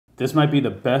This might be the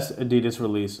best Adidas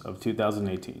release of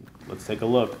 2018. Let's take a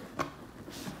look.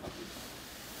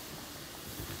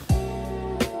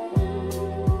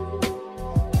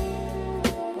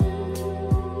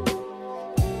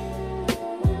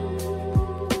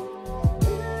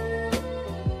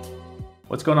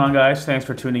 What's going on, guys? Thanks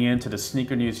for tuning in to the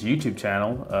Sneaker News YouTube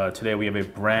channel. Today we have a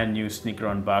brand new sneaker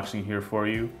unboxing here for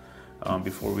you.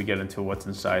 Before we get into what's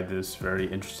inside this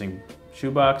very interesting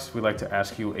shoebox, we'd like to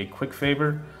ask you a quick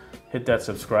favor. Hit that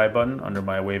subscribe button under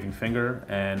my waving finger,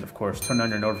 and of course turn on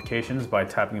your notifications by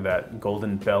tapping that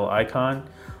golden bell icon.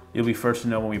 You'll be first to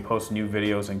know when we post new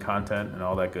videos and content and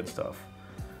all that good stuff.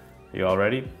 You all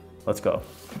ready? Let's go.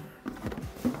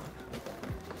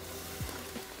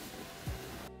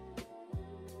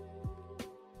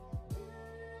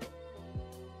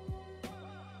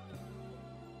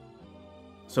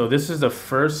 So this is the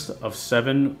first of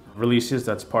 7 releases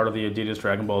that's part of the Adidas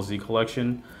Dragon Ball Z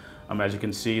collection. As you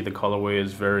can see, the colorway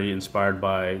is very inspired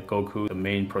by Goku, the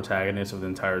main protagonist of the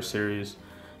entire series.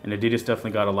 And Adidas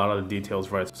definitely got a lot of the details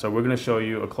right. So we're gonna show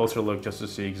you a closer look just to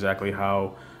see exactly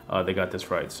how they got this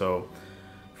right. So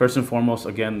first and foremost,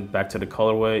 again, back to the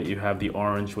colorway, you have the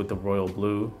orange with the royal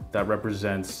blue. That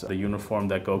represents the uniform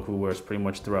that Goku wears pretty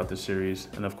much throughout the series.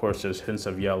 And of course, there's hints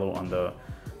of yellow on the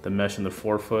mesh in the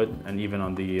forefoot and even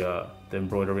on the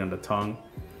embroidery on the tongue.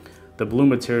 The blue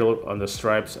material on the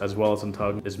stripes as well as on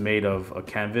tongue is made of a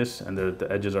canvas, and the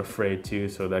edges are frayed too,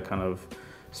 so that kind of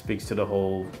speaks to the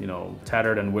whole,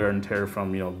 tattered and wear and tear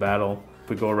from, battle.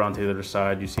 If we go around to the other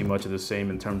side, you see much of the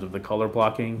same in terms of the color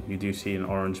blocking. You do see an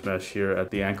orange mesh here at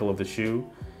the ankle of the shoe.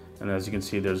 And as you can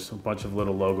see, there's a bunch of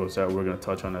little logos that we're gonna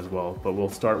touch on as well. But we'll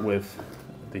start with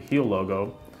the heel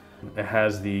logo. It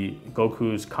has the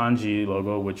Goku's kanji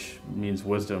logo, which means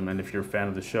wisdom. And if you're a fan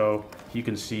of the show, you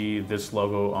can see this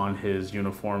logo on his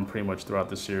uniform pretty much throughout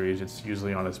the series. It's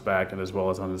usually on his back and as well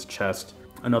as on his chest.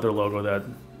 Another logo that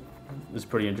is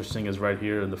pretty interesting is right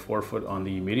here in the forefoot on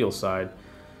the medial side.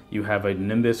 You have a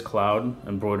Nimbus cloud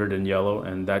embroidered in yellow,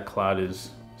 and that cloud is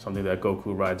something that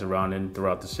Goku rides around in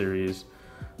throughout the series.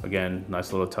 Again,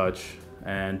 nice little touch.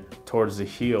 And towards the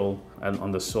heel and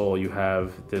on the sole, you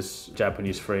have this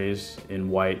Japanese phrase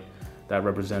in white that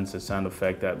represents a sound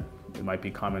effect that might be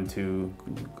common to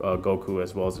Goku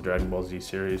as well as the Dragon Ball Z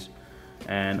series.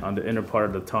 And on the inner part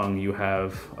of the tongue, you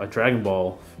have a Dragon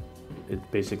Ball. It's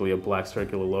basically a black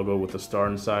circular logo with a star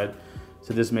inside.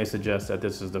 So this may suggest that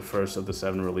this is the first of the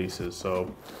 7 releases.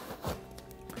 So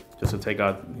just to take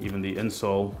out even the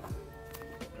insole,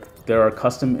 there are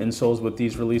custom insoles with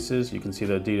these releases. You can see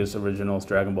the Adidas Originals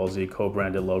Dragon Ball Z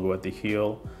co-branded logo at the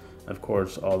heel. Of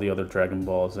course, all the other Dragon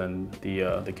Balls and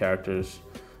the characters.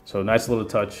 So nice little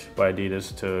touch by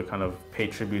Adidas to kind of pay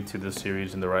tribute to the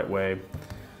series in the right way.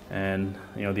 And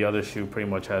the other shoe pretty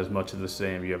much has much of the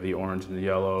same. You have the orange and the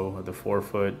yellow at the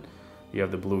forefoot. You have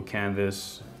the blue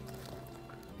canvas.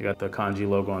 You got the kanji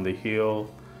logo on the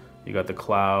heel. You got the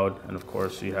cloud, and of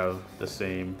course you have the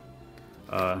same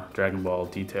Dragon Ball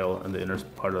detail in the inner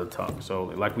part of the tongue. So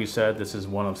like we said, this is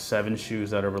one of 7 shoes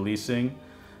that are releasing.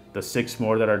 The 6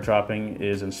 more that are dropping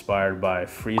is inspired by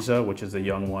Frieza, which is the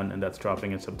young one, and that's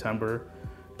dropping in September.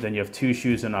 Then you have 2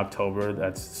 shoes in October.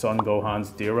 That's Son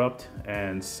Gohan's Deerupt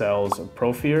and Cell's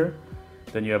Profear.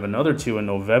 Then you have another 2 in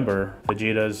November,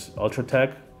 Vegeta's Ultra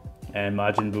Tech and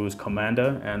Majin Buu's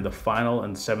Commanda. And the final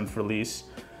and 7th release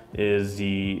is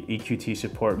the EQT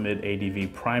Support Mid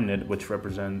ADV Prime Knit, which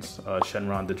represents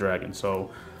Shenron the Dragon.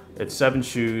 So it's 7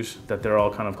 shoes that they're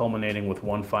all kind of culminating with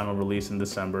one final release in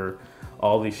December.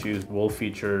 All these shoes will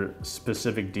feature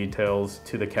specific details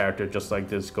to the character, just like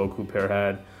this Goku pair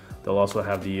had. They'll also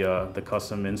have the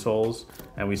custom insoles,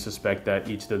 and we suspect that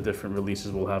each of the different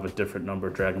releases will have a different number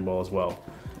of Dragon Ball as well.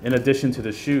 In addition to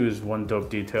the shoes, one dope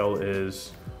detail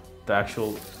is the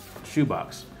actual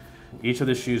shoebox. Each of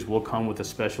the shoes will come with a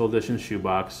special edition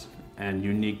shoebox and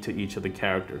unique to each of the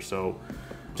characters. So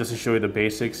just to show you the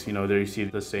basics, there you see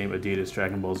the same Adidas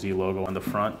Dragon Ball Z logo on the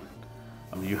front.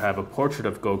 You have a portrait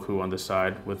of Goku on the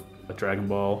side with a Dragon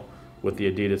Ball with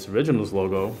the Adidas Originals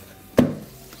logo.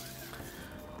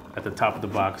 At the top of the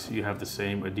box, you have the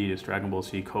same Adidas Dragon Ball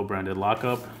Z co-branded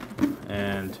lockup.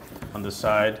 And on the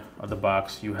side of the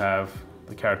box, you have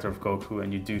the character of Goku,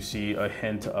 and you do see a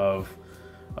hint of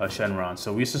Shenron.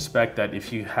 So we suspect that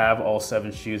if you have all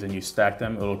 7 shoes and you stack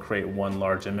them, it'll create one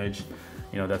large image.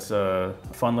 That's a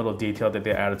fun little detail that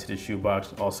they added to the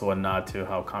shoebox. Also a nod to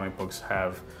how comic books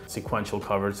have sequential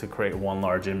covers to create one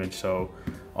large image. So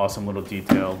awesome little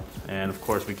detail. And of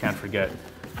course, we can't forget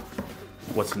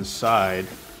what's inside.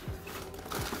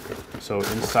 So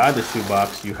inside the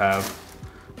shoebox, you have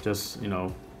just,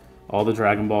 all the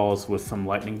Dragon Balls with some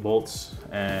lightning bolts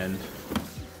and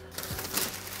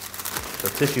The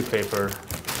tissue paper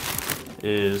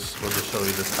is, we'll just show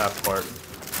you this half part.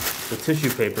 The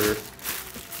tissue paper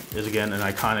is again an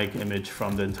iconic image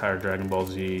from the entire Dragon Ball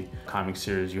Z comic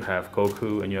series. You have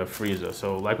Goku and you have Frieza.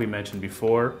 So like we mentioned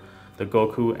before, the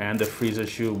Goku and the Frieza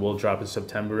shoe will drop in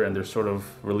September, and they're sort of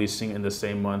releasing in the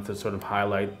same month to sort of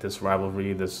highlight this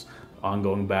rivalry, this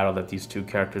ongoing battle that these two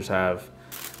characters have.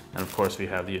 And of course we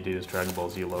have the Adidas Dragon Ball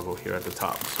Z logo here at the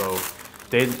top. So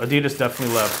Adidas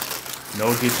definitely left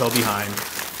no detail behind.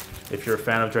 If you're a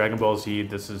fan of Dragon Ball Z,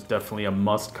 this is definitely a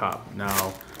must cop.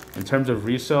 Now, in terms of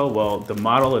resale, well, the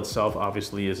model itself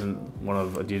obviously isn't one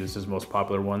of Adidas's most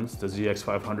popular ones. The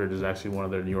ZX500 is actually one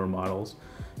of their newer models.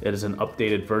 It is an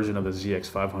updated version of the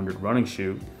ZX500 running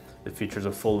shoe. It features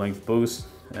a full-length boost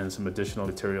and some additional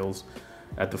materials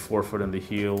at the forefoot and the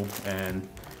heel. And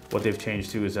what they've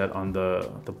changed too is that on the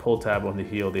pull tab on the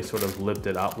heel, they sort of lift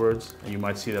it outwards. And you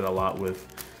might see that a lot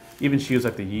with even shoes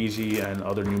like the Yeezy and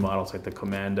other new models like the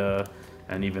Commanda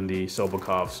and even the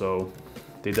Sobakov. So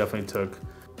they definitely took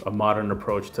a modern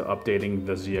approach to updating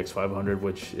the ZX500,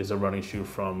 which is a running shoe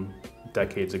from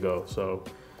decades ago. So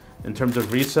in terms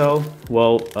of resale,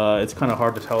 well, it's kind of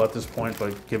hard to tell at this point,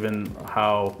 but given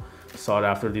how sought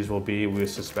after these will be, we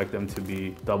suspect them to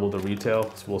be double the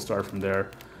retail. So we'll start from there.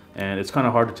 And it's kind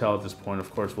of hard to tell at this point.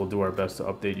 Of course, we'll do our best to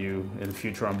update you in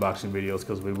future unboxing videos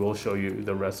because we will show you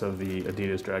the rest of the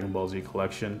Adidas Dragon Ball Z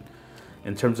collection.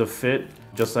 In terms of fit,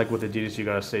 just like with Adidas, you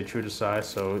gotta stay true to size.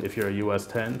 So if you're a US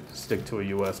 10, stick to a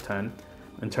US 10.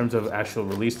 In terms of actual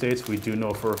release dates, we do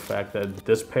know for a fact that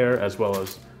this pair, as well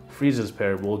as Frieza's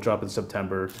pair, will drop in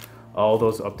September. All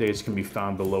those updates can be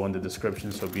found below in the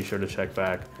description, so be sure to check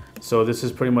back. So this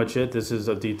is pretty much it. This is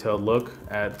a detailed look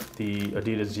at the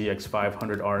Adidas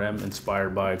ZX500 RM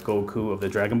inspired by Goku of the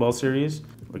Dragon Ball series.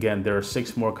 Again, there are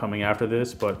 6 more coming after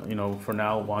this, but for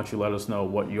now, why don't you let us know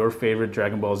what your favorite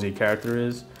Dragon Ball Z character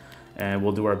is, and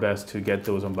we'll do our best to get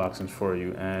those unboxings for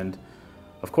you. And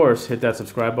of course, hit that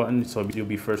subscribe button so you'll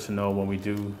be first to know when we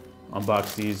do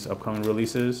unbox these upcoming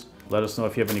releases. Let us know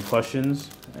if you have any questions,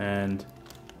 and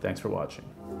thanks for watching.